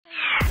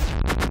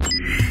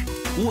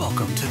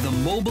Welcome to the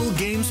Mobile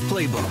Games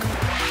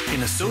Playbook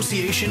in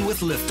association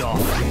with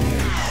Liftoff.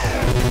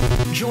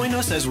 Join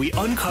us as we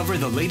uncover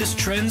the latest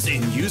trends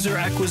in user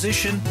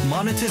acquisition,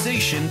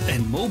 monetization,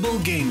 and mobile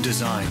game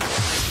design.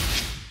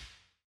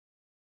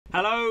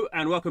 Hello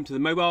and welcome to the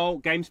Mobile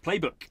Games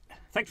Playbook.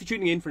 Thanks for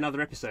tuning in for another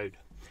episode.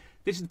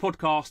 This is the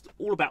podcast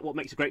all about what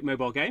makes a great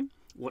mobile game,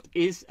 what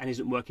is and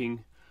isn't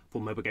working for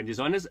mobile game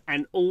designers,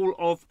 and all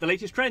of the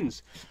latest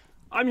trends.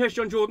 I'm your host,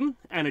 John Jordan,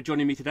 and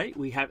joining me today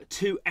we have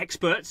two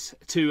experts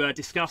to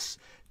discuss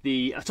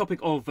the topic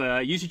of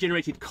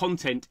user-generated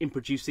content in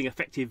producing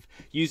effective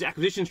user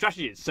acquisition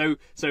strategies. So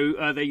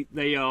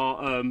they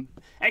are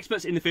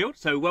experts in the field.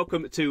 So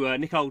welcome to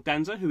Nicole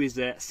Danser, who is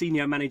the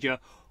Senior Manager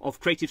of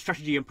Creative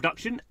Strategy and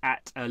Production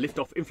at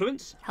Liftoff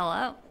Influence.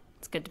 Hello,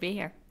 it's good to be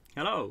here.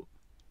 Hello.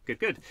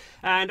 Good.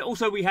 And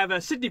also we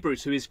have Sydney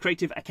Bruce, who is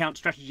Creative Account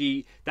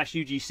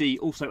Strategy-UGC,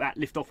 also at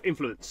Liftoff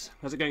Influence.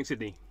 How's it going,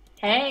 Sydney?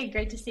 Hey,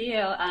 great to see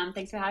you.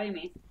 Thanks for having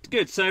me.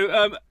 Good.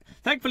 So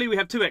thankfully we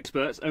have two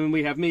experts, and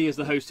we have me as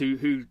the host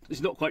who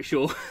is not quite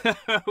sure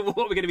what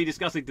we're going to be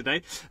discussing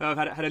today. I've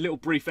had a little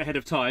brief ahead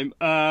of time.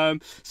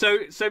 So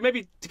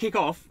maybe to kick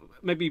off,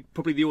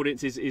 probably the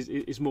audience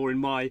is more in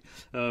my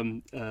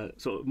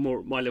sort of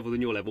more my level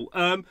than your level.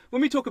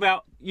 When we talk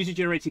about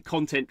user-generated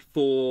content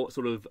for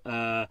sort of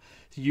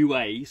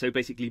UA, so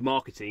basically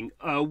marketing,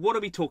 what are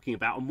we talking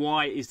about, and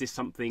why is this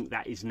something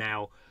that is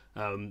now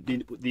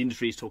the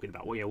industry is talking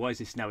about? Well, why is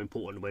this now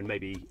important when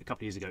maybe a couple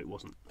of years ago it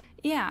wasn't?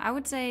 Yeah, I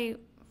would say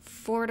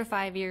 4 to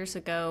 5 years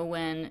ago,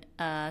 when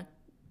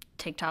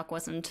TikTok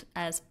wasn't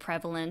as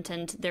prevalent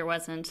and there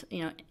wasn't,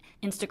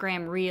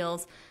 Instagram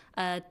Reels,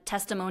 a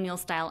testimonial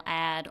style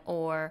ad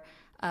or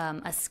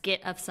a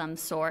skit of some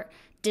sort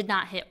did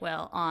not hit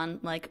well on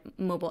like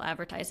mobile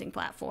advertising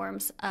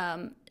platforms,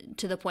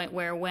 to the point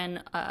where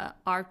when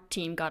our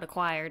team got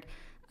acquired,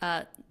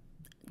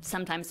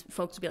 sometimes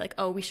folks would be like,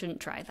 oh, we shouldn't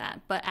try that.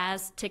 But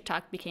as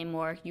TikTok became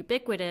more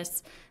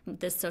ubiquitous,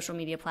 this social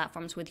media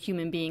platforms with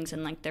human beings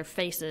and like their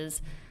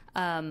faces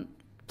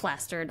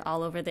plastered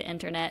all over the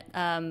internet,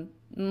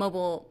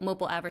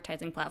 mobile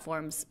advertising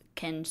platforms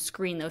can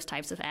screen those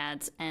types of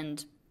ads,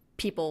 and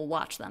people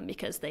watch them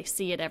because they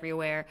see it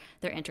everywhere,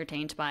 they're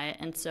entertained by it.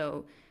 And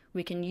so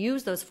we can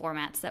use those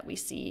formats that we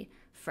see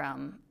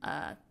from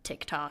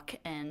TikTok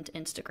and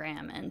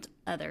Instagram and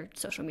other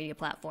social media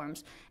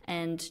platforms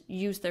and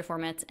use their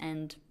formats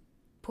and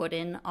put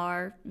in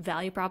our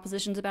value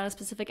propositions about a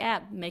specific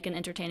app, make an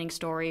entertaining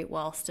story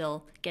while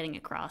still getting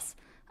across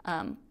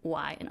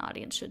why an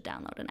audience should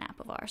download an app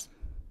of ours.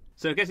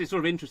 So I guess it's sort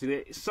of interesting.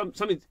 It's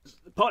something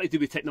partly to do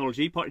with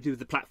technology, partly to do with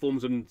the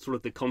platforms and sort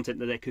of the content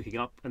that they're cooking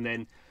up, and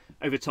then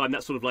over time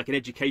that's sort of like an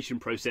education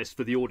process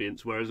for the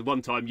audience. Whereas at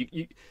one time,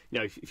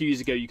 a few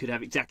years ago, you could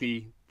have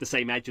exactly the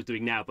same ad you're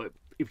doing now, but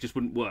it just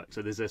wouldn't work.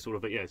 So there's a sort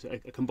of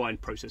a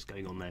combined process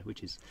going on there,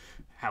 which is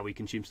how we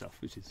consume stuff,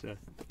 which is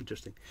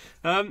interesting.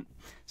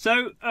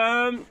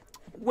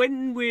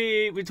 When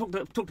we talked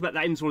about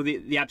that in sort of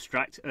the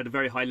abstract at a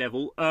very high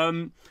level,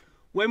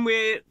 when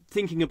we're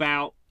thinking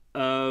about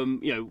when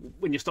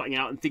you're starting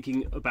out and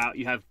thinking about,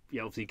 you have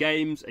obviously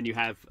games and you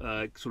have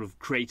sort of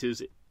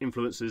creators,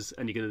 influencers,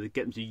 and you're going to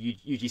get them to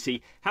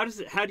UGC. How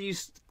do you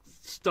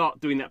start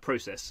doing that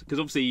process? Because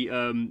obviously,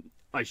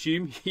 I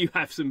assume you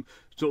have some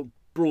sort of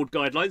broad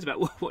guidelines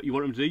about what you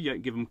want them to do. You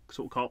don't give them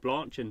sort of carte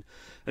blanche, and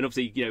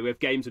obviously we have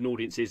games and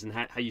audiences and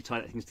how you tie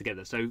that things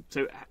together. So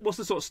what's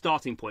the sort of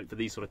starting point for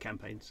these sort of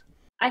campaigns?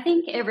 I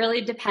think it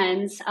really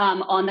depends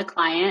on the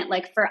client.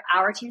 Like for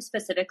our team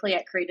specifically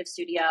at Creative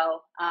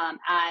Studio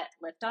at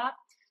Liftoff,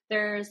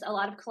 there's a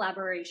lot of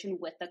collaboration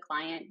with the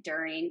client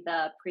during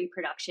the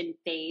pre-production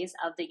phase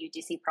of the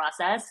UGC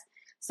process.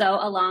 So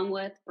along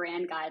with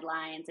brand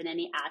guidelines and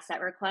any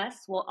asset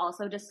requests, we'll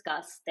also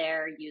discuss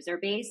their user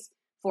base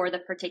for the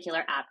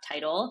particular app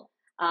title.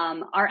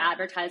 Our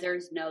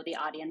advertisers know the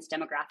audience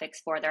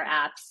demographics for their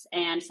apps,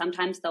 and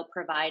sometimes they'll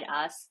provide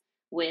us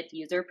with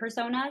user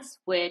personas,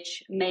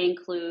 which may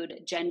include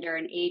gender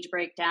and age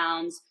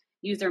breakdowns,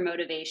 user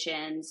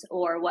motivations,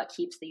 or what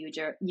keeps the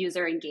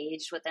user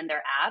engaged within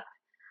their app.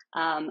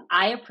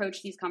 I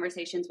approach these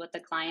conversations with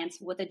the clients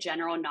with a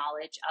general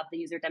knowledge of the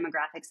user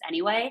demographics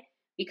anyway,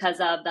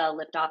 because of the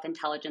Liftoff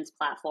Intelligence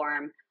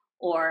platform,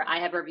 or I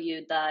have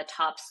reviewed the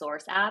top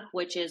source app,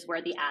 which is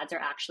where the ads are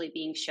actually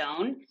being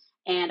shown.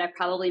 And I've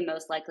probably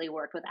most likely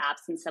worked with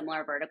apps in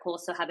similar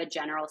verticals, so have a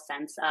general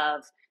sense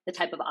of the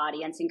type of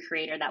audience and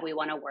creator that we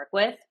want to work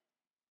with.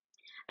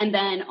 And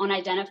then on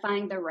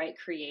identifying the right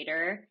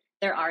creator,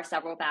 there are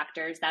several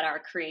factors that our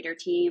creator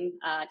team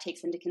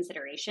takes into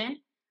consideration.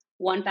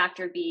 One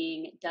factor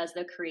being, does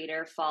the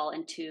creator fall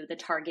into the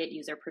target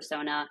user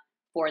persona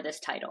for this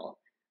title?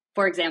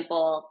 For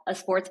example, a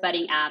sports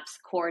betting app's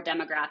core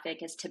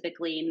demographic is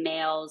typically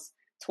males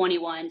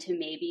 21 to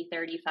maybe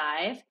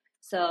 35.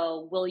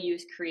 So we'll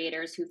use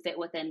creators who fit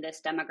within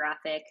this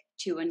demographic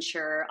to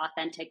ensure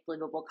authentic,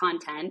 believable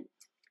content.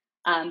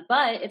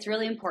 But it's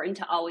really important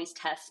to always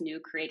test new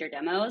creator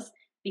demos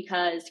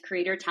because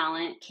creator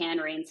talent can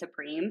reign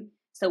supreme.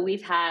 So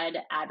we've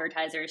had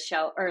advertisers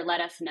show or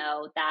let us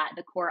know that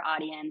the core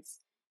audience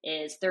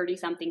is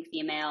 30-something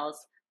females,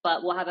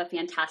 but we'll have a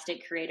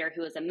fantastic creator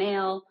who is a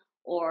male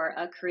or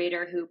a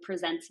creator who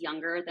presents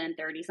younger than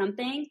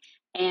 30-something,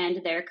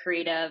 and their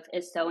creative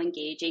is so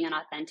engaging and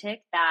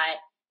authentic that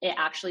it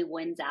actually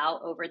wins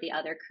out over the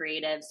other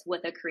creatives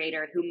with a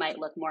creator who might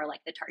look more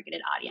like the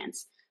targeted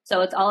audience.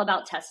 So it's all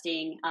about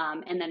testing,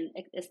 and then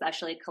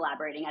especially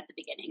collaborating at the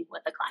beginning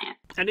with the client.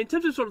 And in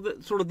terms of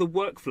sort of the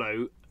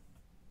workflow,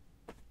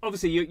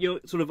 obviously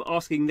you're sort of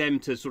asking them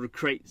to sort of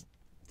create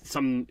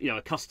some,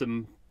 a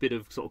custom bit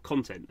of sort of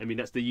content. I mean,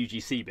 that's the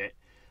UGC bit.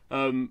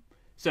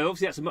 So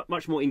obviously that's a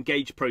much more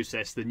engaged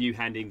process than you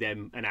handing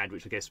them an ad,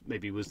 which I guess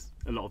maybe was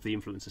a lot of the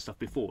influencer stuff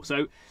before.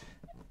 So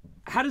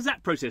how does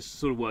that process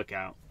sort of work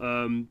out?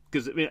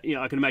 Because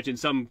I can imagine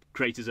some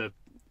creators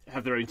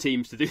have their own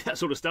teams to do that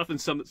sort of stuff, and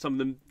some of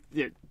them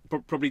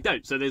probably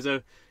don't. So there's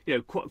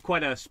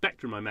quite a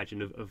spectrum, I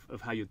imagine,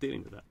 of how you're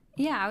dealing with that.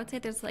 Yeah, I would say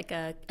there's like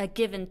a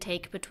give and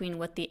take between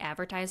what the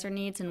advertiser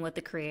needs and what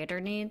the creator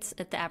needs.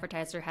 If the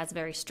advertiser has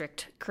very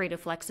strict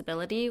creative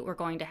flexibility, we're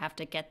going to have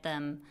to get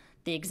them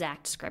the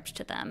exact script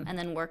to them, and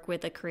then work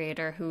with a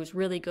creator who's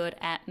really good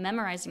at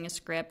memorizing a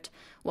script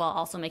while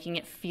also making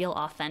it feel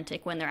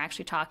authentic when they're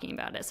actually talking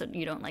about it. So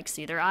you don't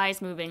see their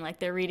eyes moving like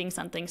they're reading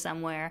something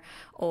somewhere,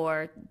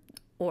 or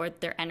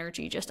their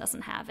energy just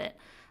doesn't have it.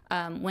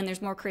 When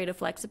there's more creative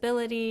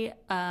flexibility,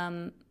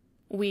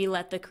 we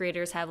let the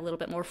creators have a little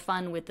bit more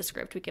fun with the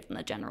script. We give them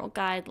a general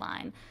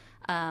guideline.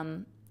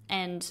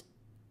 And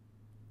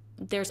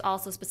there's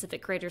also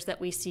specific creators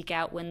that we seek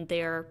out when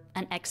they're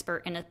an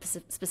expert in a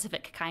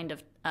specific kind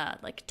of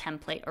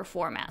template or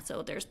format.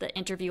 So there's the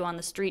interview on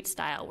the street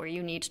style, where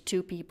you need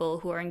two people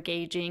who are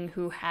engaging,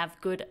 who have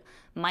good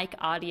mic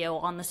audio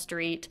on the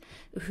street,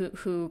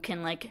 who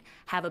can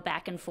have a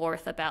back and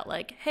forth about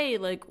hey,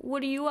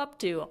 what are you up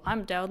to?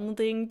 I'm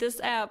downloading this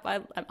app.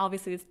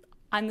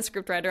 I'm the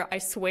scriptwriter. I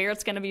swear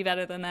it's going to be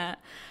better than that.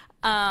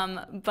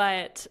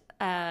 But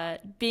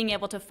being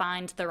able to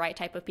find the right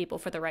type of people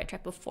for the right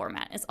type of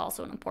format is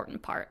also an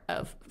important part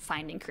of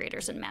finding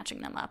creators and matching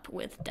them up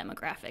with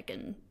demographic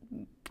and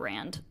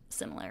brand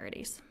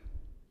similarities.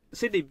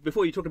 Sydney,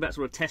 before you talk about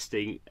sort of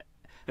testing,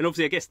 and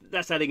obviously I guess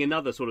that's adding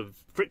another sort of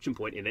friction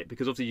point in it,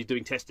 because obviously you're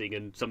doing testing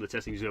and some of the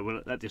testing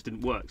that just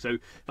didn't work. So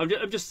I'm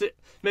just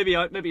maybe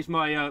it's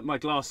my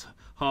glass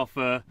half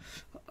full,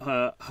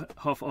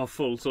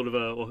 sort of,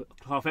 or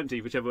half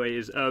empty, whichever way it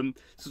is,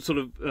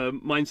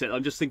 mindset.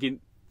 I'm just thinking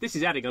this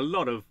is adding a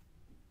lot of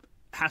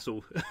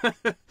hassle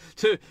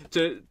to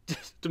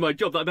my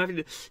job that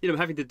I'm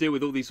having to deal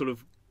with all these sort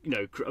of,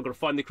 I've got to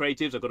find the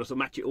creatives, I've got to sort of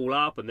match it all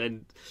up, and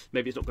then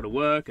maybe it's not going to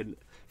work. And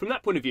from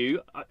that point of view,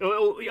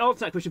 I'll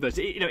answer that question first.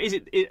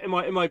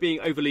 Am I being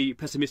overly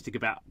pessimistic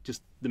about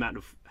just the amount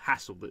of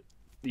hassle that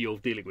you're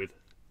dealing with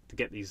to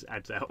get these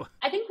ads out?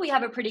 I think we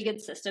have a pretty good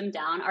system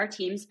down. Our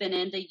team's been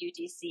in the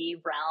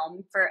UGC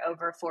realm for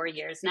over 4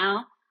 years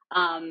now.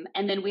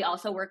 And then we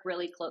also work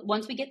really close.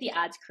 Once we get the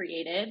ads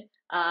created,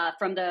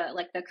 from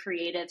the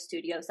creative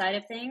studio side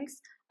of things,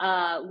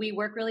 we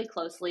work really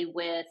closely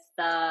with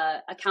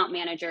the account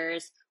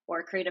managers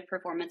or creative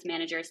performance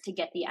managers to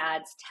get the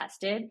ads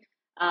tested.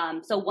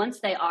 So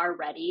once they are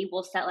ready,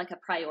 we'll set a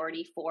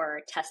priority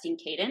for testing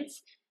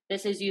cadence.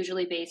 This is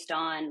usually based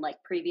on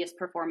previous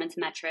performance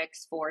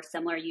metrics for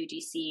similar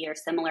UGC or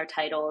similar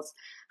titles.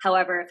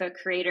 However, if a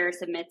creator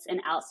submits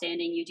an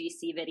outstanding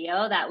UGC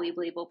video that we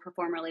believe will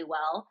perform really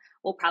well,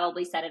 we'll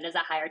probably set it as a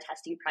higher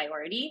testing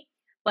priority.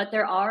 But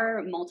there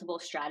are multiple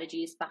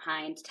strategies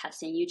behind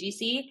testing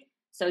UGC.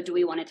 So do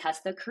we want to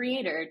test the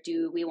creator?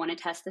 Do we want to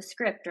test the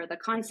script or the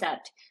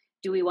concept?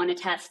 Do we want to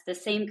test the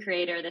same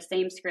creator, the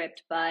same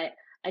script, but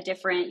a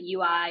different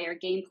UI or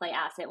gameplay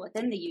asset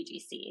within the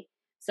UGC?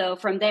 So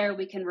from there,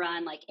 we can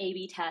run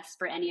A/B tests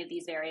for any of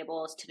these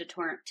variables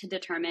to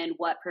determine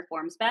what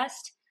performs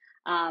best.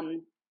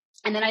 And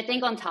then I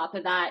think on top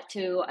of that,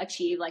 to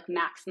achieve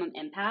maximum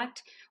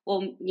impact,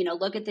 we'll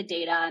look at the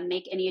data,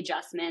 make any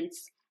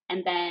adjustments,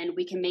 and then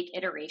we can make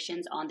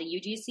iterations on the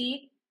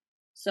UGC.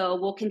 So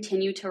we'll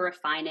continue to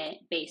refine it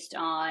based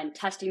on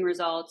testing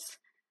results.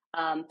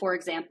 For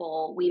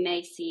example, we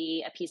may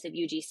see a piece of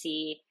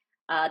UGC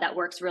that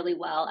works really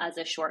well as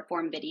a short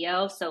form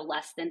video, so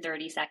less than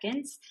 30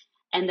 seconds.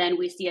 And then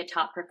we see a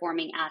top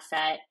performing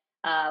asset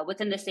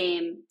within the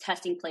same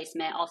testing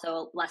placement,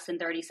 also less than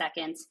 30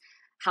 seconds.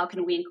 How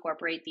can we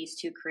incorporate these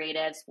two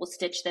creatives? We'll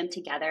stitch them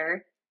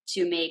together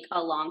to make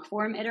a long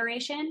form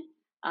iteration.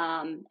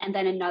 And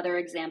then another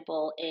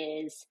example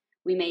is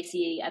we may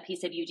see a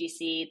piece of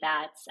UGC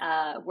that's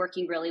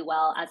working really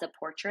well as a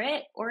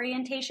portrait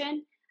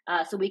orientation.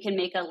 So we can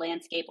make a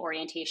landscape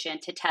orientation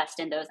to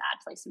test in those ad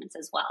placements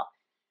as well.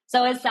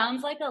 So it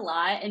sounds like a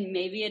lot, and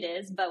maybe it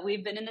is, but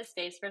we've been in this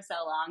space for so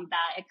long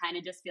that it kind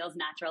of just feels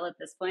natural at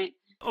this point.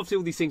 Obviously,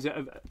 all these things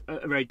are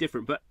very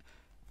different, but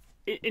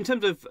in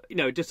terms of,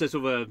 just a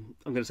sort of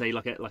I'm going to say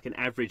like an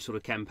average sort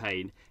of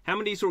campaign, how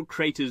many sort of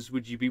creators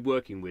would you be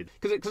working with?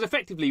 Because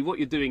effectively what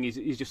you're doing is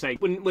just saying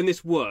when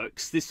this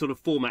works, this sort of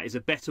format is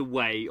a better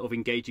way of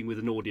engaging with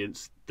an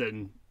audience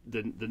than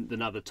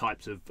than other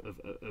types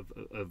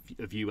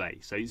of UA.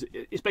 So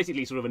it's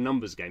basically sort of a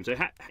numbers game. So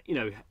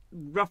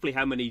roughly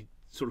how many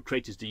sort of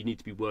creators do you need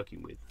to be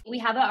working with? We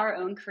have our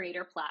own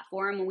creator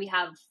platform. We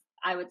have,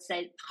 I would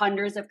say,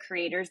 hundreds of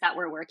creators that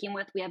we're working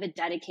with. We have a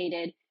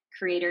dedicated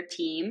creator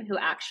team who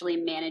actually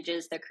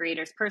manages the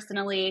creators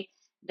personally.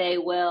 They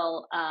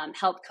will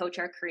help coach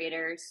our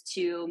creators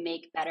to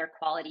make better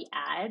quality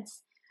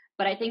ads.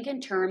 But I think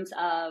in terms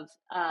of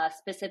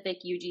specific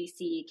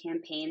UGC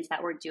campaigns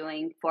that we're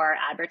doing for our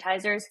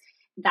advertisers,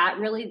 that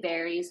really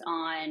varies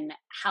on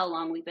how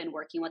long we've been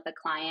working with the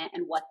client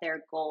and what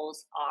their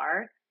goals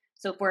are.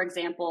 So for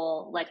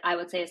example, like I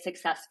would say a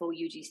successful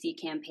UGC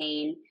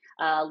campaign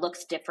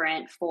looks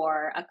different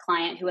for a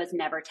client who has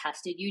never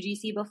tested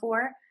UGC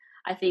before.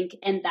 I think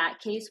in that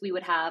case, we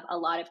would have a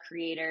lot of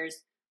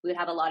creators, we would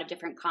have a lot of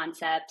different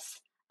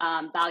concepts,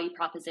 value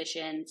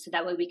propositions, so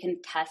that way we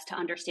can test to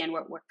understand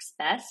what works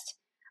best.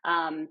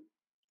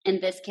 In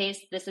this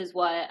case, this is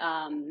what,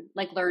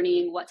 like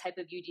learning what type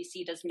of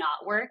UGC does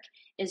not work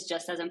is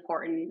just as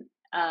important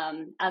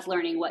as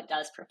learning what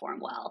does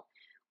perform well.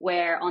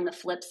 Where on the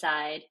flip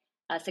side,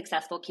 a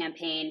successful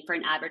campaign for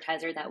an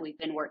advertiser that we've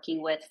been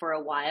working with for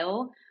a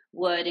while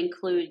would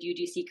include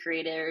UGC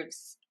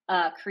creatives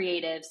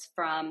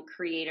from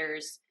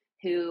creators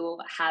who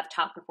have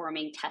top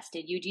performing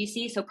tested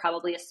UGC. So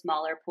probably a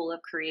smaller pool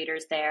of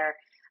creators there.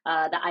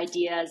 The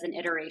ideas and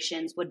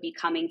iterations would be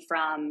coming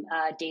from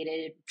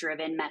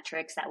data-driven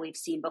metrics that we've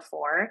seen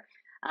before.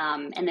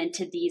 And then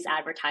to these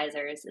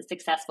advertisers, a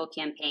successful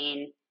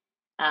campaign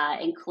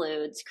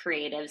includes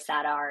creatives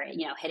that are,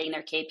 hitting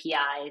their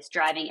KPIs,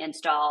 driving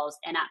installs,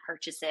 in-app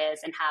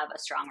purchases, and have a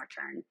strong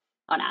return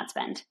on ad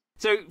spend.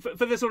 So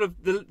for the sort of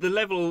the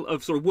level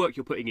of sort of work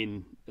you're putting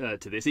in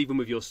to this, even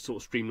with your sort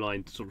of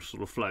streamlined sort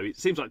of flow, it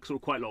seems like sort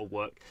of quite a lot of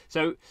work.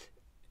 So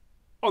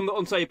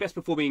on say a best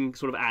performing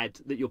sort of ad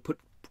that you're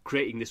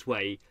creating this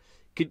way,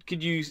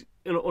 could you,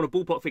 on a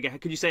ballpark figure,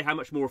 could you say how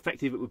much more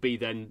effective it would be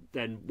than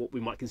what we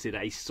might consider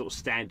a sort of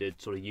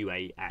standard sort of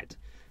UA ad?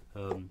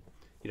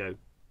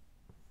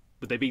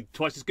 Would they be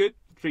twice as good,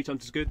 3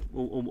 times as good,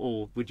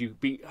 or would you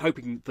be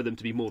hoping for them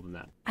to be more than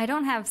that? I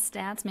don't have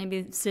stats.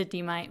 Maybe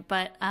Sydney might,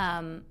 but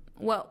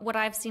what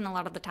I've seen a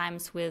lot of the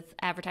times with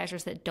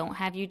advertisers that don't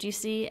have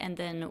UGC, and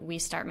then we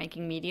start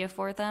making media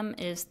for them,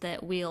 is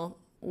that we'll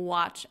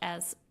watch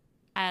as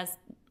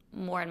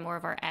more and more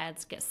of our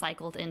ads get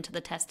cycled into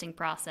the testing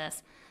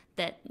process,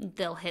 that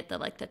they'll hit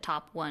the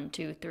top 1,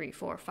 2, 3,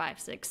 4, 5,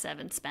 6,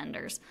 7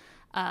 spenders.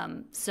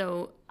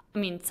 So I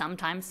mean,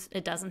 sometimes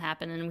it doesn't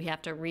happen and we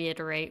have to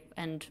reiterate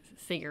and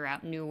figure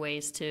out new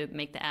ways to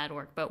make the ad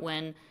work. But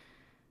when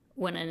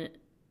a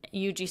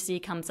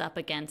UGC comes up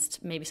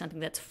against maybe something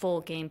that's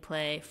full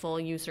gameplay, full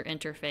user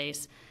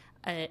interface,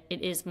 it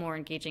is more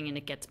engaging and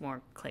it gets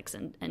more clicks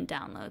and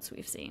downloads,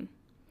 we've seen.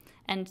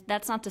 And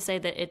that's not to say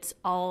that it's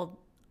all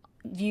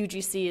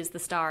UGC is the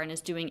star and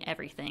is doing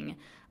everything,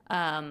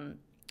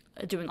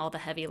 doing all the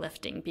heavy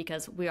lifting,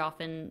 because we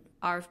often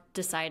are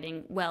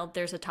deciding, well,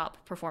 there's a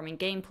top performing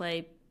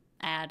gameplay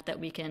ad that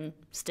we can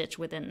stitch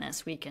within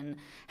this. We can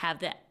have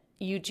the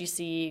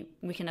UGC,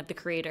 we can have the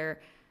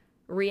creator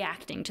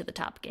reacting to the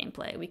top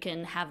gameplay. We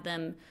can have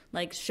them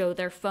show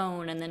their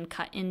phone and then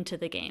cut into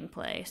the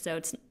gameplay.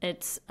 So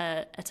it's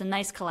a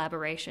nice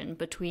collaboration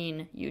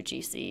between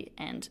UGC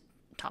and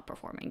top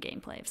performing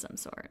gameplay of some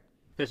sort.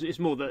 It's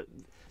more that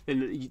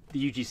the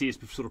UGC is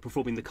sort of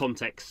performing the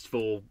context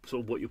for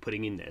sort of what you're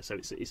putting in there. So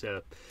it's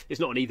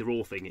not an either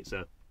or thing. It's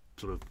a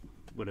sort of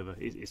whatever.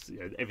 It's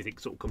everything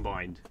sort of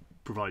combined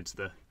provides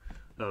the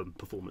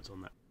performance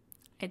on that.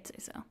 I'd say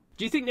so.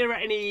 Do you think there are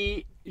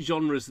any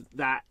genres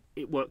that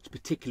it worked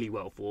particularly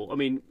well for? I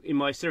mean, in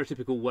my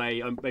stereotypical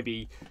way,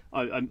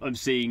 I'm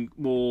seeing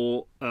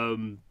more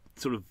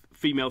sort of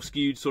female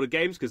skewed sort of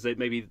games, because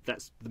maybe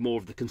that's more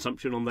of the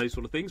consumption on those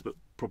sort of things, but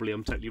probably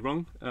I'm totally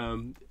wrong.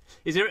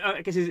 Is there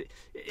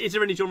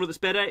any genre that's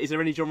better? Is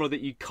there any genre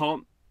that you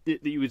can't,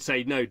 that you would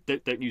say, no,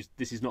 don't use,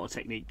 this is not a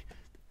technique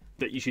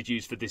that you should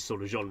use for this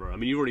sort of genre? I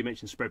mean, you already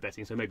mentioned spread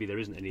betting, so maybe there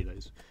isn't any of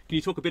those. Can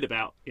you talk a bit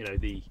about,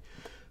 the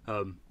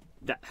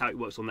how it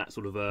works on that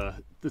sort of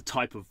the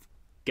type of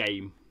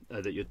game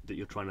that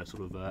you're trying to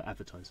sort of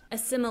advertise? A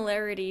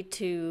similarity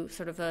to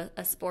sort of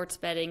a sports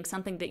betting,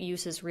 something that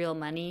uses real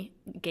money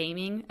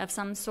gaming of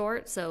some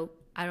sort. So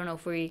I don't know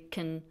if we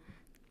can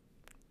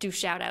do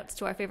shout outs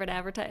to our favorite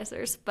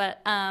advertisers,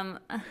 but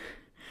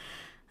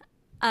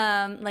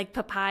like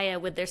Papaya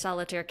with their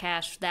Solitaire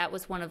Cash, that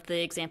was one of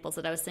the examples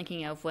that I was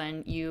thinking of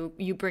when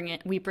we bring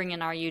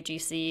in our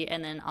UGC,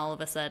 and then all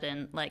of a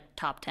sudden,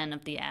 top 10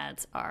 of the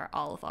ads are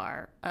all of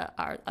are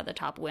the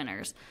top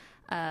winners.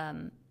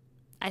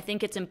 I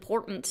think it's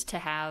important to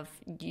have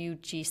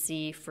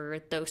UGC for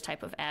those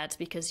type of ads,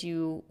 because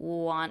you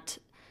want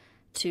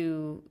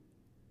to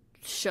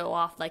show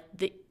off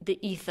the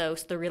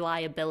ethos, the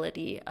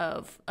reliability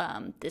of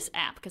this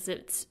app, because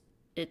it's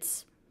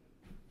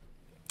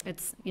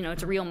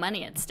real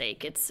money at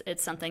stake. It's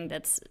something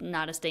that's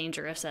not as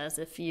dangerous as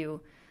if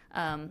you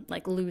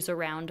like lose a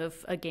round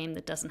of a game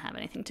that doesn't have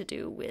anything to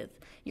do with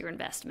your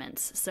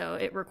investments. So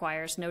it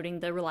requires noting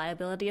the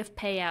reliability of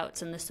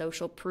payouts and the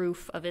social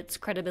proof of its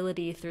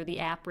credibility through the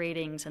app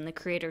ratings and the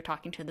creator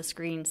talking to the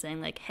screen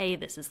saying like, hey,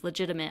 this is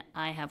legitimate.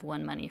 I have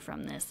won money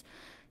from this.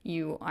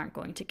 You aren't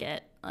going to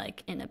get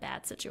like in a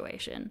bad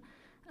situation.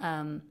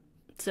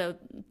 So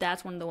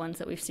that's one of the ones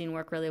that we've seen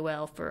work really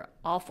well for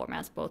all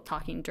formats, both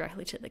talking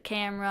directly to the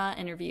camera,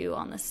 interview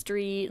on the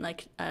street,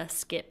 like a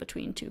skit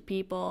between two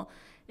people.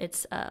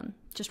 It's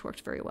just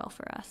worked very well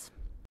for us.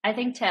 I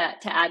think to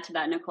add to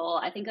that, Nicole,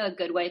 I think a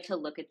good way to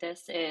look at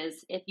this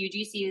is if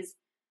UGC is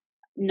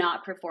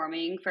not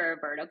performing for a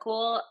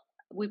vertical,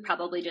 we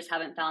probably just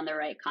haven't found the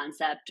right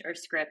concept or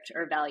script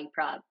or value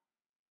prop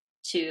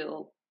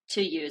to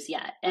use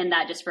yet. And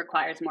that just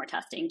requires more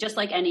testing. Just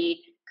like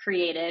any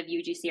creative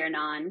UGC or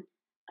non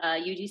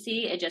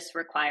UGC, it just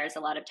requires a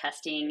lot of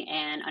testing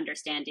and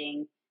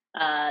understanding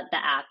the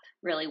app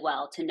really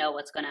well to know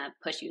what's going to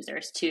push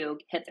users to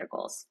hit their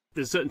goals.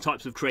 There's certain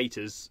types of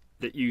creators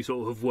that you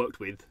sort of have worked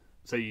with,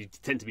 so you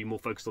tend to be more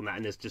focused on that,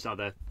 and there's just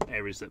other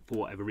areas that for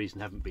whatever reason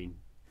haven't been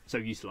so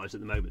utilised at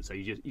the moment, so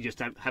you just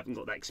haven't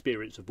got that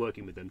experience of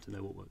working with them to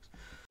know what works.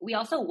 We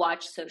also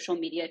watch social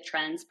media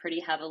trends pretty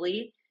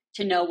heavily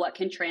to know what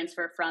can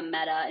transfer from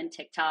Meta and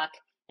TikTok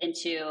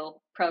into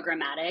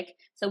programmatic.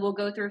 So we'll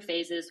go through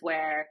phases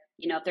where,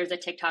 you know, if there's a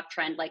TikTok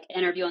trend, like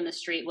interview on the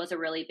street was a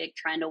really big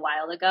trend a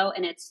while ago,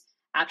 and it's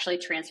actually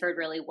transferred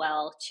really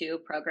well to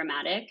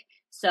programmatic.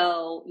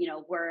 So, you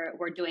know,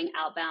 we're doing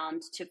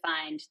outbound to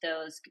find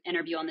those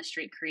interview on the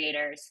street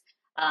creators.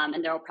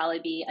 And there will probably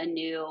be a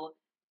new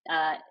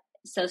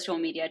social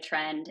media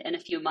trend in a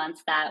few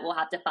months that we'll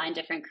have to find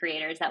different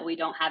creators that we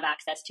don't have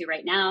access to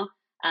right now.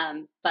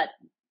 But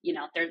you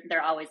know,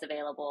 they're always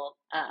available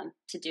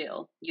to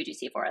do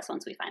UGC for us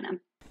once we find them.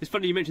 It's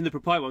funny you mentioned the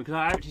Propy one, because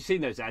I've actually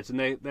seen those ads and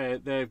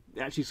they're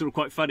actually sort of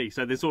quite funny.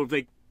 So they sort of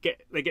they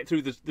get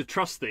through the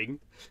trust thing,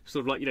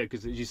 sort of like, you know,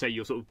 because as you say,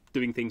 you're sort of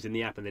doing things in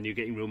the app and then you're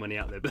getting real money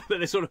out there. But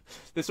they sort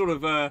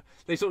of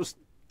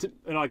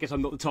and I guess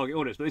I'm not the target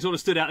audience, but they sort of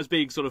stood out as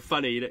being sort of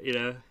funny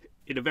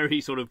in a very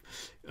sort of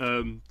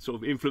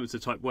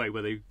influencer type way,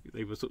 where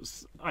they were sort of,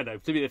 I don't know,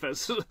 to me they felt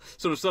sort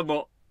of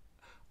somewhat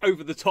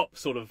over the top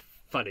sort of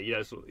funny,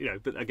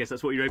 but I guess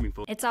that's what you're aiming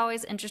for. It's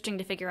always interesting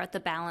to figure out the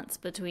balance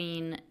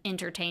between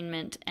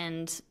entertainment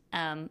and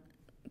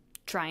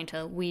trying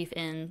to weave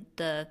in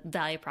the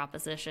value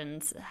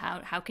propositions.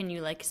 How can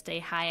you like stay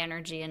high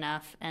energy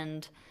enough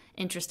and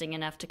interesting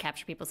enough to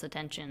capture people's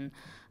attention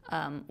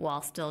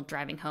while still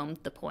driving home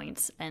the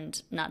points,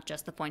 and not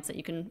just the points that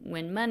you can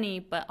win money,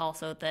 but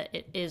also that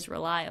it is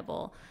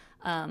reliable,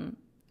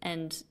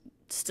 and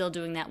still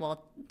doing that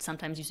while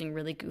sometimes using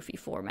really goofy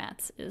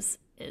formats is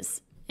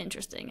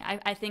interesting.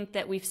 I think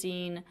that we've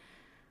seen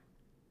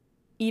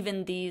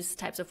even these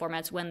types of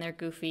formats, when they're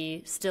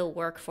goofy, still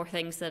work for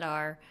things that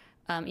are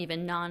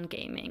even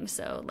non-gaming.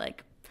 So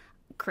like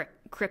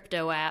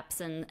crypto apps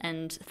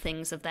and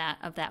things of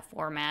that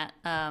format,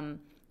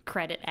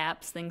 credit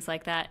apps, things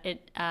like that.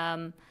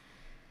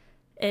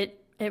 It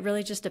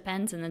really just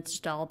depends, and it's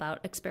just all about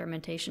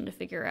experimentation to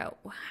figure out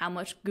how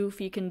much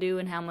goof you can do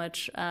and how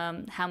much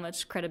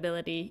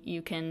credibility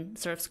you can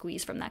sort of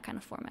squeeze from that kind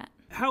of format.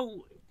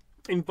 How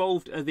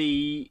involved are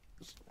the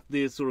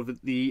sort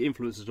of the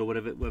influencers, or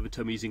whatever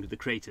term you're using, the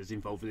creators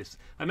involved with this?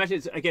 I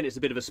imagine it's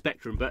a bit of a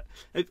spectrum, but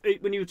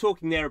when you were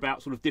talking there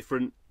about sort of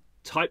different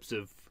types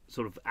of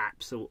sort of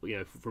apps, or, you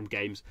know, from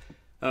games,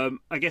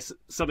 I guess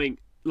something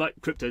like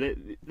crypto,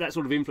 that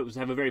sort of influencers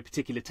have a very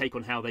particular take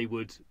on how they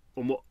would,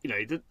 on what, you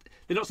know, they're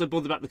not so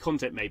bothered about the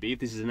content maybe if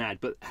this is an ad,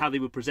 but how they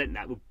would present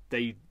that. Would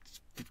they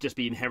just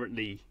be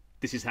inherently,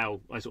 this is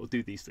how I sort of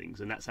do these things,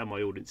 and that's how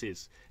my audience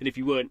is? And if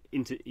you weren't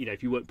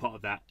if you weren't part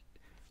of that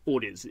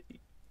audience,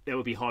 it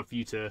would be hard for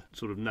you to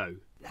sort of know.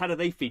 How do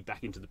they feed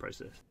back into the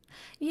process?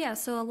 Yeah,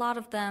 so a lot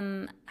of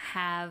them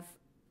have,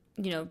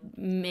 you know,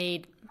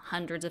 made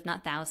hundreds, if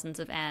not thousands,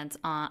 of ads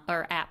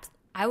or apps.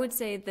 I would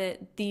say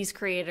that these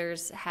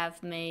creators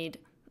have made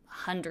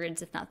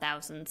hundreds, if not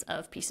thousands,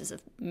 of pieces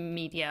of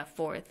media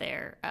for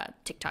their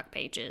TikTok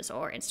pages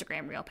or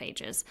Instagram Reel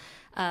pages.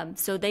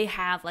 So they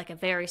have like a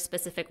very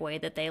specific way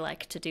that they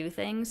like to do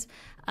things.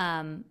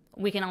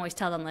 We can always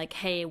tell them like,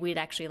 hey, we'd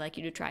actually like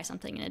you to try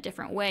something in a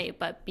different way.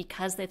 But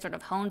because they've sort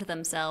of honed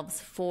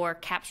themselves for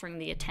capturing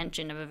the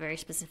attention of a very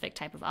specific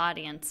type of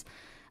audience,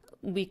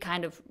 we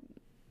kind of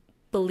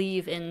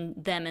believe in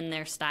them and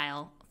their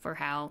style for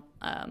how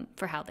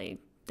they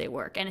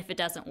work. And if it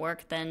doesn't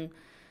work, then,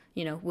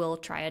 you know, we'll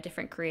try a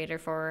different creator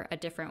for a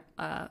different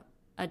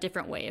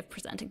way of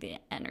presenting the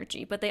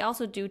energy. But they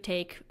also do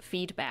take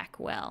feedback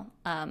well.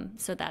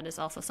 So that is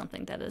also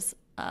something that is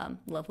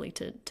lovely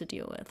to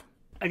deal with.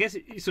 I guess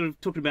you sort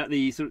of talking about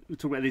the sort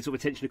of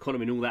attention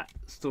economy and all that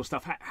sort of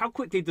stuff. How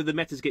quickly do the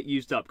metas get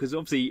used up? Because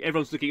obviously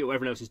everyone's looking at what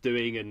everyone else is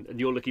doing, and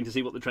you're looking to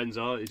see what the trends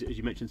are, as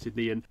you mentioned,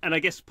 Sydney. And I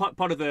guess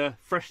part of the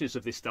freshness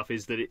of this stuff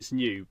is that it's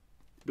new,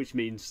 which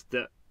means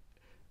that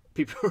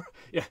people,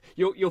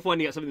 you're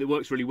finding out something that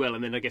works really well,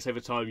 and then I guess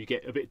over time you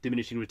get a bit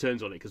diminishing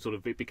returns on it, because sort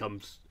of it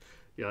becomes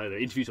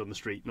interviews on the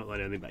street, not that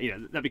anything, but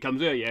that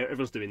becomes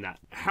everyone's doing that.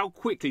 How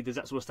quickly does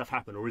that sort of stuff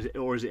happen, or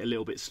is it a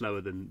little bit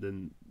slower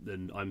than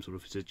I'm sort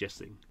of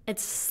suggesting?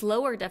 It's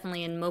slower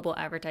definitely in mobile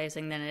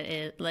advertising than it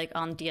is like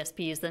on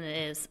DSPs than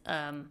it is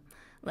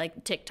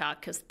like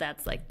TikTok, because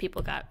that's like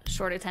people got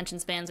short attention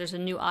spans. There's a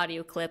new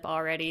audio clip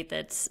already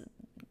that's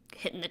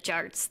hitting the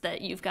charts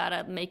that you've got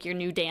to make your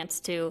new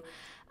dance to.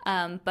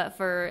 But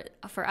for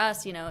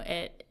us,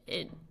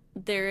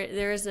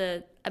 there is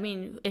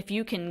if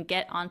you can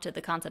get onto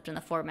the concept and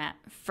the format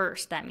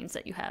first, that means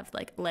that you have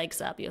like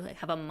legs up. You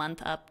have a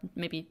month up,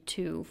 maybe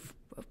two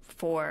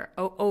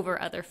over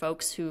other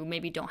folks who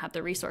maybe don't have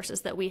the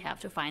resources that we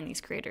have to find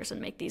these creators and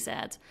make these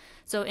ads.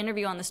 So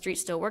interview on the street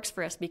still works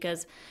for us,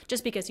 because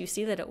just because you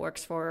see that it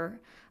works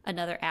for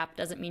another app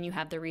doesn't mean you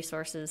have the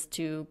resources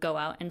to go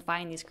out and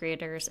find these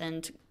creators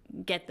and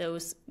get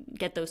those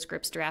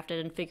scripts drafted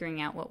and figuring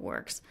out what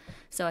works.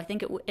 So I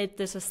think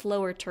there's a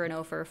slower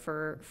turnover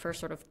for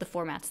sort of the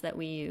formats that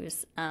we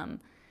use.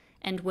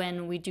 And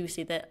when we do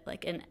see that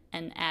like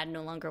an ad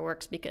no longer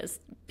works because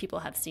people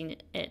have seen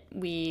it,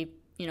 we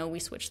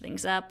switch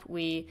things up.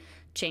 We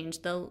change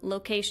the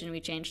location. We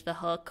change the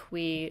hook.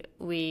 We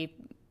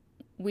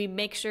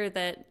make sure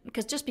that,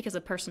 because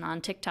a person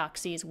on TikTok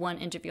sees one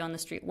interview on the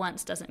street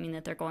once doesn't mean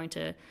that they're going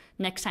to,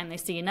 next time they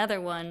see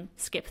another one,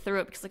 skip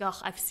through it because like, oh,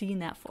 I've seen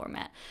that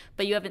format.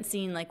 But you haven't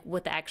seen like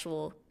what the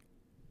actual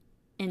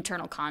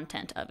internal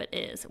content of it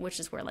is,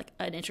 which is where like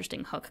an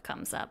interesting hook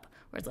comes up,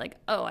 where it's like,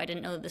 oh, I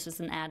didn't know this was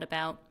an ad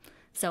about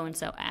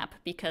so-and-so app,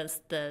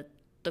 because the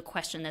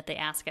question that they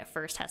ask at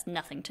first has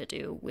nothing to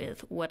do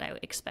with what I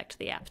would expect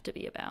the app to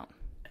be about.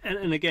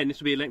 And again, this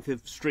would be a length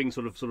of string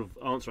sort of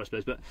answer, I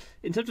suppose. But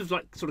in terms of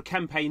like sort of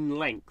campaign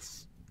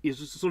lengths,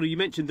 you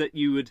mentioned that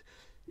you would,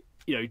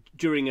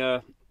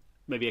 during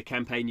maybe a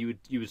campaign, you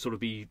would sort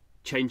of be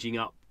changing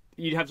up.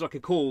 You'd have like a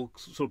core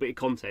sort of bit of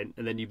content,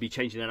 and then you'd be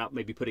changing that up,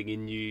 maybe putting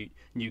in new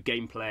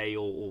gameplay,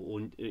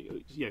 or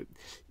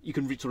you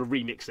can sort of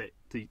remix it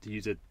to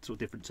use a sort of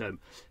different term.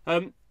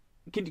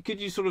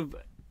 Could you sort of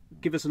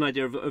give us an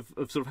idea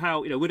of sort of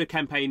how would a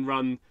campaign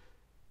run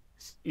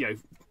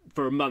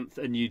for a month,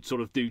 and you'd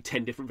sort of do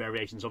 10 different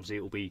variations? Obviously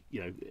it will be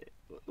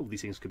all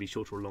these things could be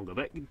shorter or longer,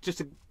 but just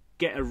to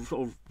get a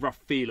sort of rough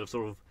feel of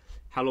sort of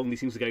how long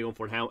these things are going on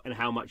for, and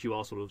how much you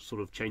are sort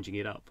of changing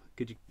it up,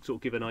 could you sort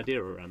of give an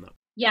idea around that?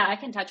 Yeah, I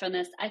can touch on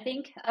this. I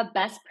think a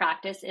best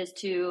practice is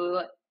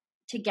to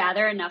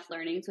gather enough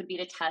learnings would be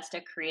to test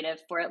a creative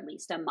for at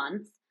least a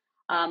month.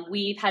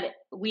 We've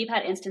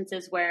had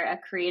instances where a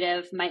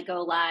creative might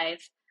go live,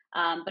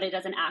 but it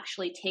doesn't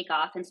actually take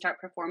off and start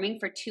performing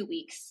for 2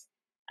 weeks.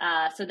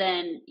 So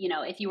then,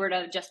 if you were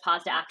to just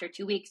pause it after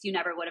 2 weeks, you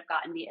never would have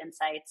gotten the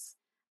insights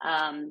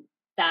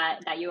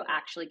that you're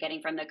actually getting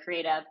from the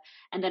creative.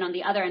 And then on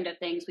the other end of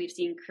things, we've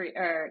seen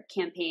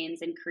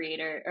campaigns and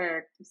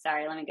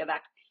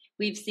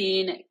we've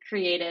seen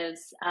creatives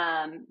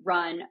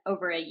run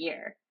over a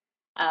year,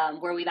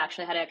 where we've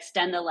actually had to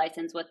extend the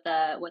license with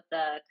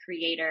the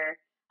creator.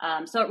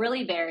 So it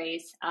really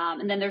varies.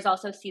 And then there's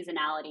also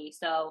seasonality.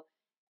 So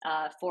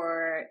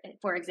for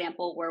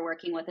example, we're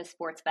working with a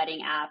sports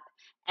betting app.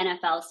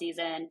 NFL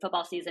season,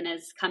 football season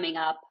is coming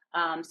up.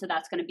 So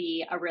that's going to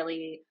be a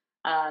really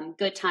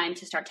good time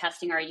to start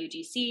testing our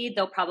UGC.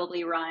 They'll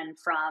probably run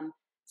from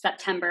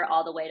September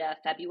all the way to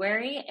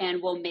February,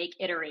 and we'll make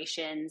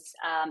iterations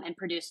and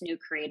produce new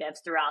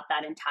creatives throughout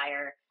that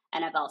entire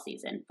NFL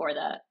season for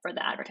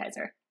the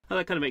advertiser. Oh,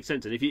 that kind of makes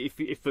sense. And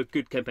if for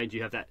good campaigns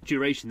you have that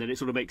duration, then it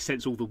sort of makes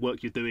sense all the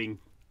work you're doing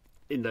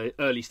in the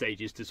early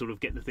stages to sort of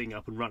get the thing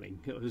up and running.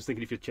 I was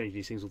thinking if you're changing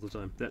these things all the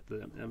time, that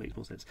makes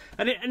more sense.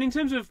 And in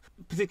terms of,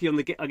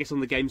 particularly on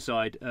the game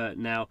side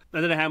now, I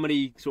don't know how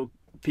many sort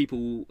of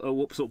people, or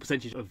what sort of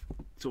percentage of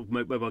sort of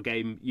mobile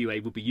game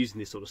UA will be using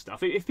this sort of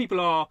stuff. If people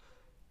are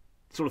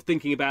sort of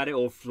thinking about it,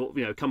 or sort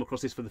of, come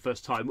across this for the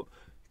first time,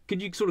 could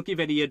you sort of give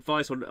any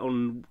advice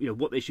on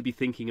what they should be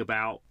thinking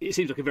about? It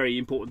seems like a very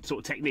important sort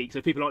of technique. So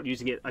if people aren't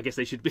using it, I guess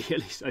they should be, at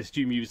least, I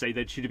assume you would say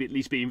they should at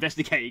least be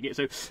investigating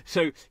it.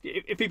 So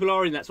if people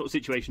are in that sort of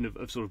situation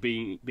of sort of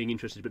being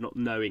interested but not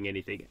knowing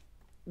anything,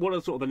 what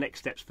are sort of the next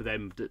steps for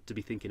them to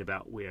be thinking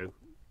about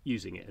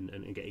using it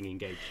and getting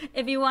engaged?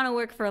 If you want to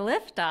work for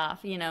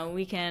Liftoff,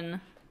 we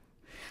can...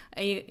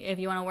 If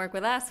you want to work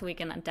with us, we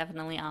can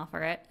definitely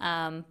offer it.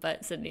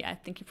 But Sydney, I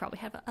think you probably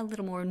have a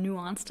little more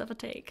nuanced of a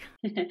take.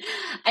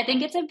 I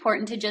think it's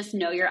important to just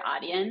know your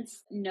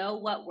audience, know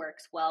what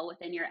works well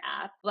within your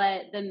app.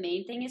 But the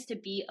main thing is to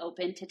be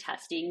open to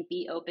testing,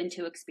 be open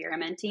to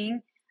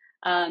experimenting.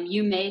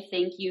 You may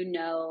think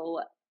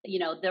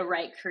the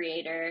right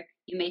creator.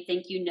 You may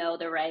think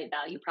the right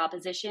value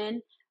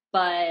proposition,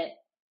 but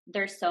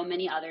there's so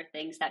many other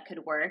things that could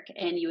work,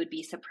 and you would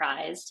be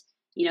surprised.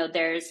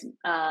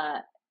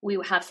 We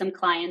have some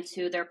clients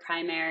who their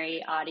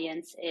primary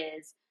audience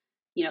is,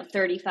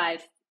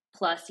 35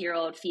 plus year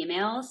old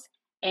females,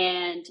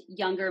 and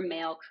younger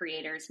male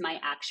creators might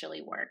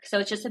actually work. So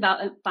it's just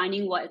about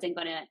finding what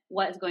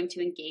is going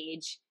to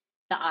engage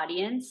the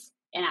audience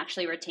and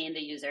actually retain the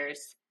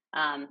users.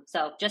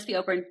 So just be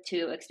open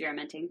to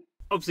experimenting.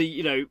 obviously,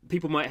 you know,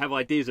 people might have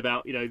ideas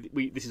about, you know,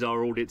 this is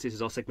our audience, this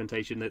is our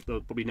segmentation.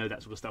 They'll probably know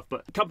that sort of stuff.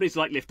 But companies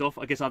like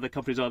Liftoff, I guess other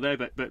companies are there,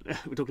 but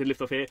we're talking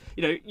Liftoff here.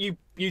 You know,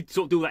 you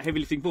sort of do all that heavy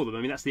lifting for them. I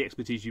mean, that's the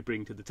expertise you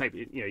bring to the table.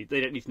 You know,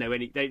 they don't need to know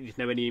any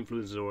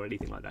influencers or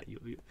anything like that.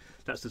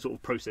 That's the sort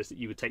of process that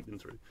you would take them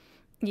through.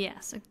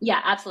 Yes. Yeah,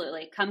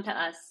 absolutely. Come to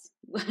us.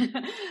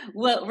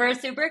 We're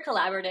super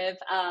collaborative,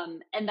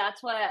 and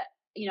that's what,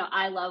 you know,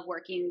 I love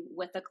working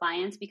with the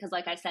clients, because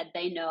like I said,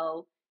 they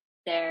know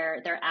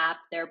their app,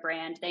 their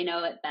brand, they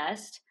know it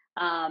best.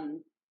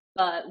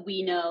 But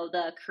we know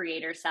the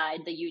creator side,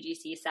 the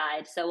UGC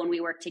side. So when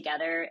we work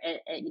together,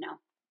 it you know,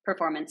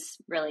 performance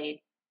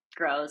really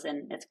grows,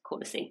 and it's cool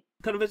to see.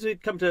 Kind of as we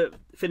come to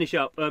finish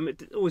up,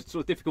 it's always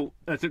sort of difficult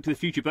to look to the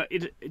future, but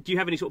do you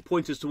have any sort of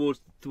pointers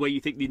towards the way you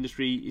think the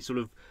industry is sort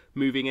of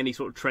moving? Any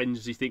sort of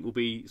trends you think will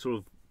be sort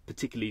of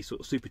particularly sort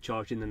of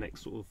supercharged in the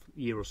next sort of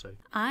year or so?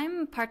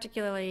 I'm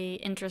particularly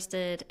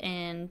interested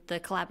in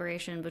the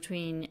collaboration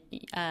between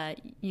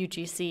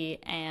UGC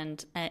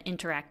and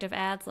interactive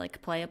ads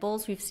like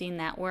playables. We've seen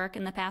that work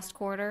in the past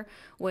quarter,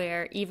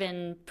 where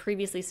even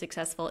previously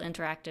successful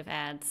interactive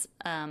ads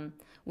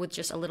with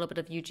just a little bit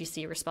of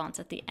UGC response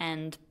at the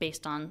end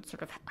based on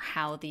sort of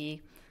how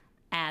the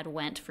ad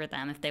went for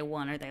them, if they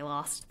won or they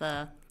lost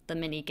the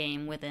mini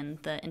game within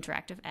the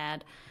interactive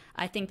ad.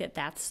 I think that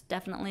that's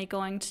definitely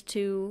going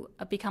to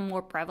become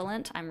more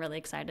prevalent. I'm really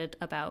excited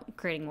about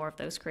creating more of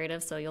those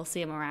creatives, so you'll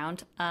see them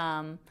around.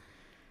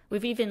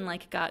 We've even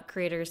like got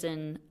creators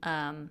in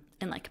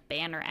like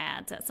banner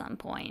ads at some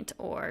point,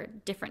 or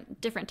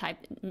different type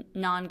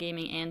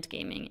non-gaming and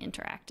gaming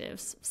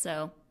interactives.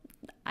 So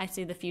I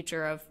see the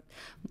future of,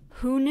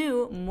 who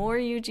knew, more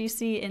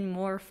UGC in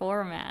more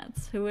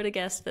formats. Who would have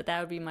guessed that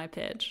would be my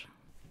pitch?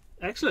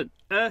 Excellent.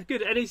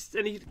 Good.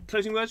 Any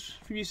closing words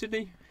from you,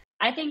 Sydney?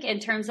 I think in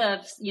terms of,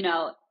 you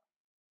know,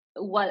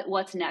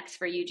 what's next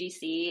for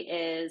UGC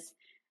is,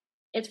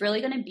 it's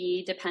really going to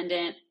be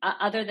dependent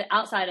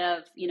outside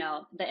of, you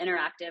know, the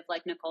interactive,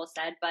 like Nicole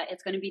said, but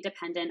it's going to be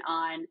dependent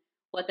on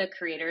what the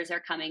creators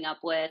are coming up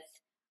with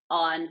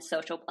on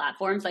social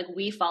platforms. Like,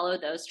 we follow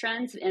those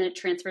trends, and it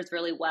transfers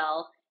really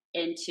well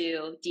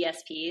into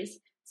DSPs.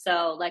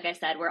 So like I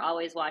said, we're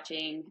always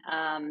watching,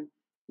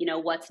 you know,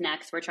 what's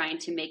next. We're trying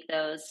to make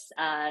those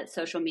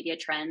social media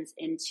trends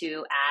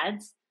into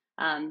ads.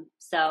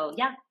 So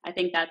yeah, I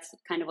think that's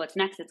kind of what's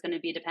next. It's going to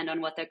be depend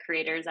on what the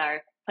creators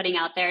are putting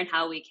out there and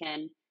how we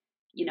can,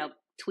 you know,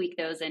 tweak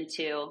those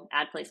into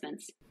ad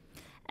placements.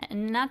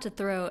 And not to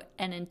throw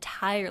an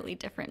entirely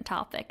different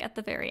topic at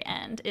the very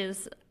end,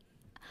 is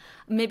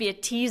maybe a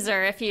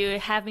teaser if you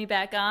have me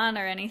back on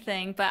or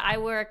anything, but I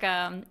work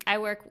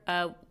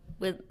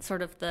with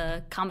sort of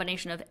the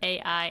combination of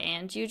AI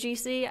and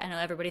UGC. I know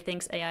everybody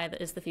thinks AI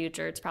is the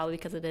future. It's probably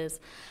because it is.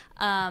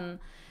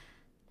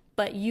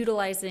 But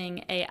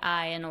utilizing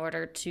AI in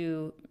order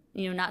to,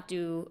 you know, not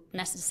do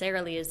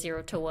necessarily a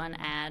 0-to-1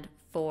 ad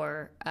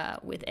for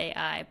with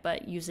AI,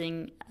 but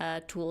using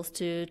tools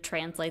to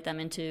translate them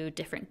into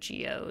different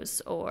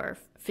geos, or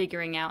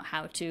figuring out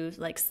how to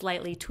like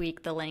slightly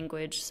tweak the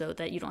language so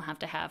that you don't have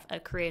to have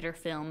a creator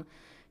film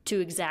two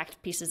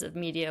exact pieces of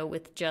media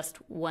with just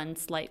one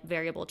slight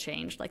variable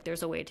change. Like,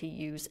 there's a way to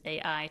use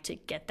AI to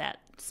get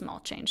that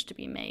small change to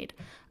be made.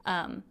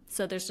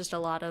 So there's just a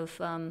lot of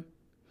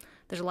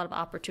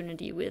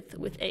opportunity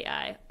with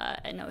AI.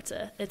 I know it's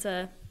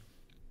a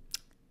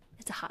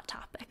hot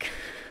topic.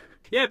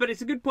 Yeah, but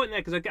it's a good point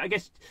there, because I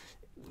guess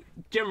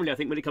generally I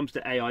think when it comes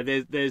to AI,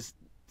 there's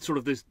sort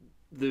of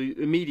the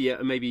immediate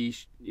and maybe,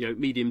 you know,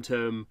 medium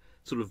term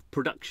sort of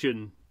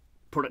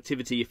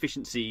productivity,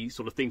 efficiency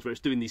sort of things where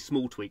it's doing these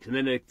small tweaks, and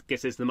then I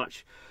guess there's the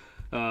much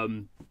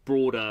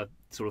broader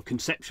sort of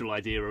conceptual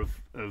idea of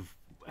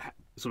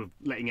sort of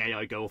letting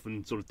AI go off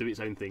and sort of do its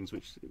own things,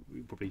 which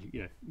we probably,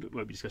 you know,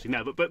 won't be discussing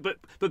now. But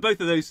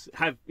both of those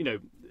have, you know,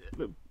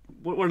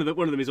 one of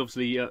them is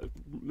obviously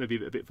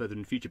maybe a bit further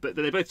in the future, but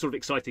they're both sort of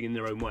exciting in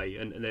their own way,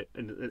 and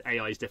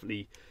AI is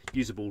definitely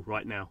usable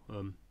right now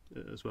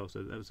as well.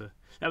 So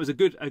that was a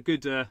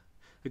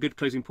good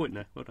closing point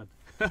there. Well done.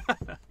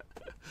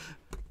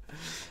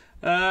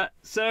 No,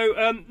 that's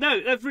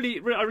I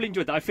really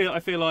enjoyed that. I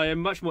feel I am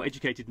much more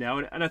educated now,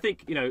 and I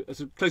think, you know, as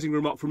a closing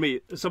remark from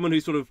me, as someone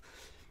who's sort of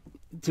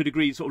to a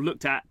degree sort of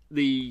looked at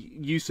the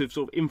use of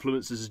sort of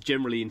influencers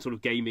generally in sort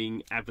of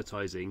gaming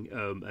advertising,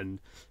 and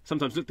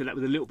sometimes looked at that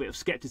with a little bit of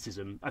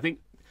skepticism. I think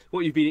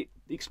what you've been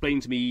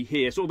explaining to me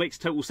here sort of makes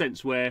total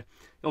sense, where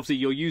obviously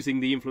you're using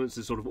the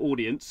influencers sort of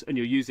audience, and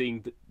you're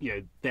using, you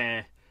know,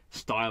 their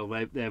style,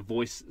 their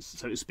voice,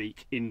 so to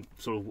speak, in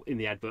sort of in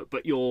the advert,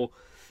 but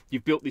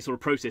you've built these sort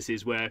of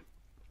processes where,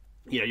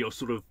 you know, you're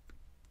sort of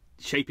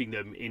shaping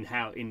them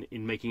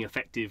in making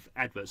effective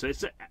adverts. So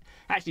it's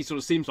actually sort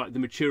of seems like the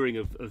maturing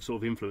of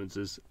sort of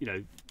influencers. You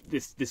know,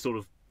 this sort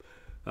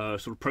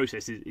of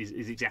process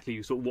is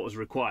exactly sort of what was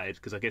required,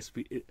 because I guess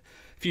a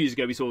few years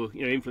ago we saw,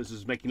 you know,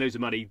 influencers making loads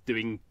of money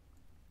doing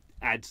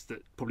ads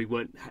that probably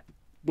weren't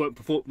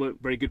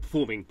weren't very good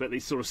performing, but they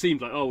sort of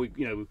seemed like,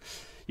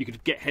 you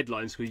could get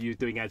headlines because you were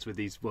doing ads with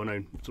these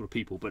well-known sort of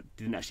people, but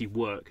didn't actually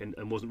work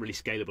and wasn't really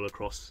scalable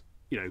across,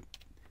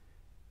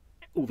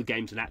 all the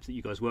games and apps that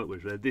you guys work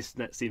with.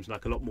 That seems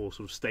like a lot more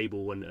sort of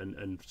stable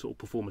and sort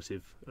of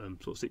performative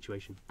sort of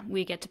situation.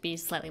 We get to be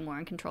slightly more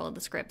in control of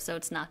the script, so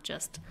it's not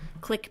just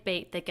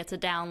clickbait that gets a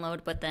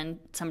download, but then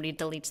somebody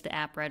deletes the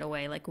app right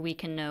away. Like, we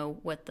can know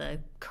what the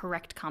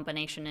correct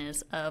combination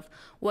is of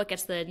what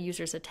gets the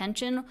user's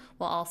attention,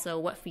 while also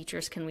what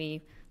features can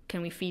we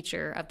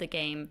feature of the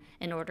game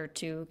in order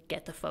to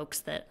get the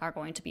folks that are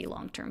going to be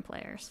long-term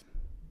players.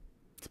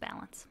 It's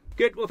balance.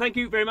 Good. Well, thank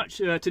you very much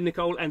to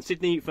Nicole and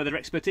Sydney for their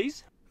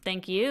expertise.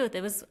 Thank you.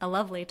 It was a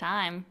lovely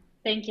time.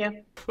 Thank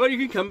you. Well, you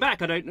can come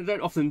back. I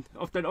don't often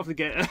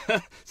get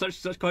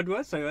such kind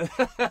words. So,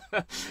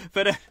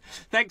 but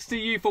thanks to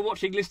you for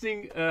watching,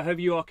 listening. Hope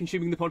you are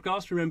consuming the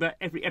podcast. Remember,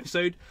 every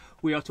episode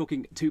we are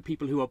talking to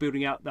people who are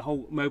building out the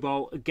whole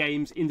mobile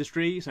games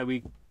industry. So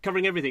we're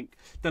covering everything.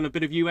 Done a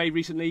bit of UA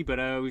recently,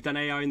 but we've done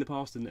AI in the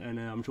past, and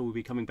I'm sure we'll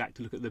be coming back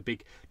to look at the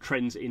big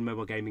trends in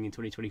mobile gaming in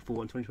 2024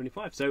 and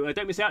 2025. So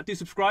don't miss out. Do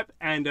subscribe,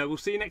 and we'll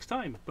see you next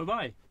time. Bye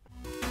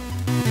bye.